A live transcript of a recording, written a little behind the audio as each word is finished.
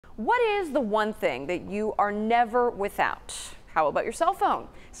What is the one thing that you are never without? How about your cell phone?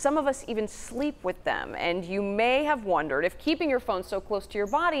 Some of us even sleep with them, and you may have wondered if keeping your phone so close to your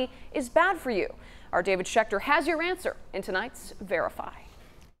body is bad for you. Our David Schechter has your answer in tonight's Verify.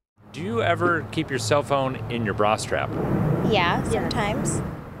 Do you ever keep your cell phone in your bra strap? Yeah, sometimes.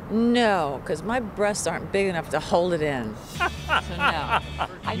 No, because my breasts aren't big enough to hold it in. So no.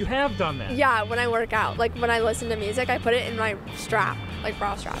 You have done that? Yeah, when I work out. Like when I listen to music, I put it in my strap, like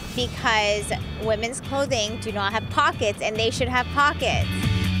bra strap. Because women's clothing do not have pockets, and they should have pockets.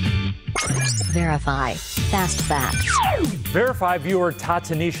 Verify. Fast facts. Verify viewer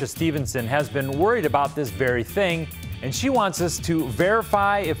Tatanisha Stevenson has been worried about this very thing, and she wants us to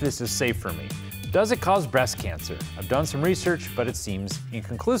verify if this is safe for me. Does it cause breast cancer? I've done some research, but it seems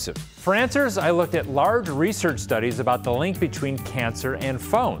inconclusive. For answers, I looked at large research studies about the link between cancer and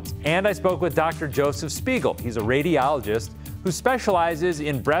phones. And I spoke with Dr. Joseph Spiegel. He's a radiologist who specializes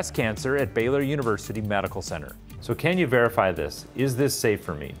in breast cancer at Baylor University Medical Center. So can you verify this? Is this safe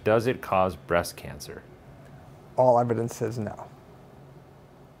for me? Does it cause breast cancer? All evidence says no.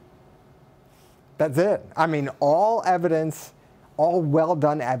 That's it. I mean, all evidence, all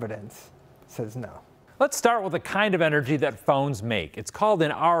well-done evidence says no. Let's start with the kind of energy that phones make. It's called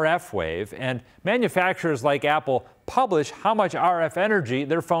an RF wave, and manufacturers like Apple publish how much RF energy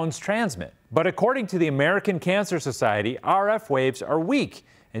their phones transmit. But according to the American Cancer Society, RF waves are weak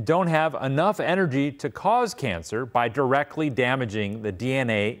and don't have enough energy to cause cancer by directly damaging the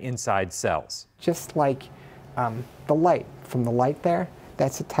DNA inside cells. Just like the light, from the light there,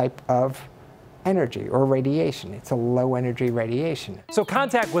 that's a type of energy or radiation. It's a low energy radiation. So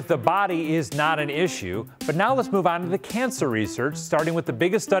contact with the body is not an issue, but now let's move on to the cancer research, starting with the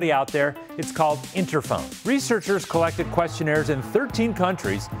biggest study out there. It's called Interphone. Researchers collected questionnaires in 13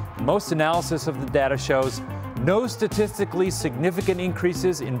 countries. Most analysis of the data shows no statistically significant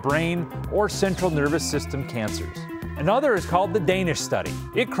increases in brain or central nervous system cancers. Another is called the Danish study.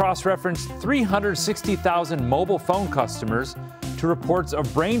 It cross-referenced 360,000 mobile phone customers to reports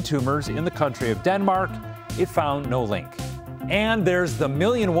of brain tumors in the country of Denmark. It found no link. And there's the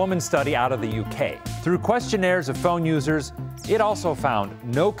Million Woman study out of the UK. Through questionnaires of phone users, it also found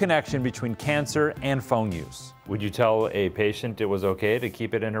no connection between cancer and phone use. Would you tell a patient it was okay to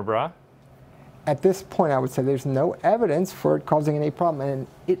keep it in her bra? At this point, I would say there's no evidence for it causing any problem, and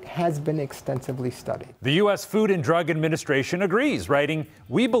it has been extensively studied. The U.S. Food and Drug Administration agrees, writing,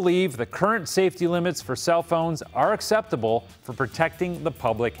 "We believe the current safety limits for cell phones are acceptable for protecting the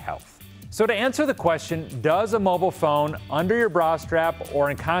public health." So to answer the question, does a mobile phone under your bra strap or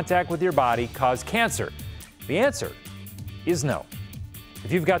in contact with your body cause cancer? The answer is no.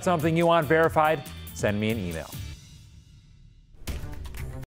 If you've got something you want verified, send me an email.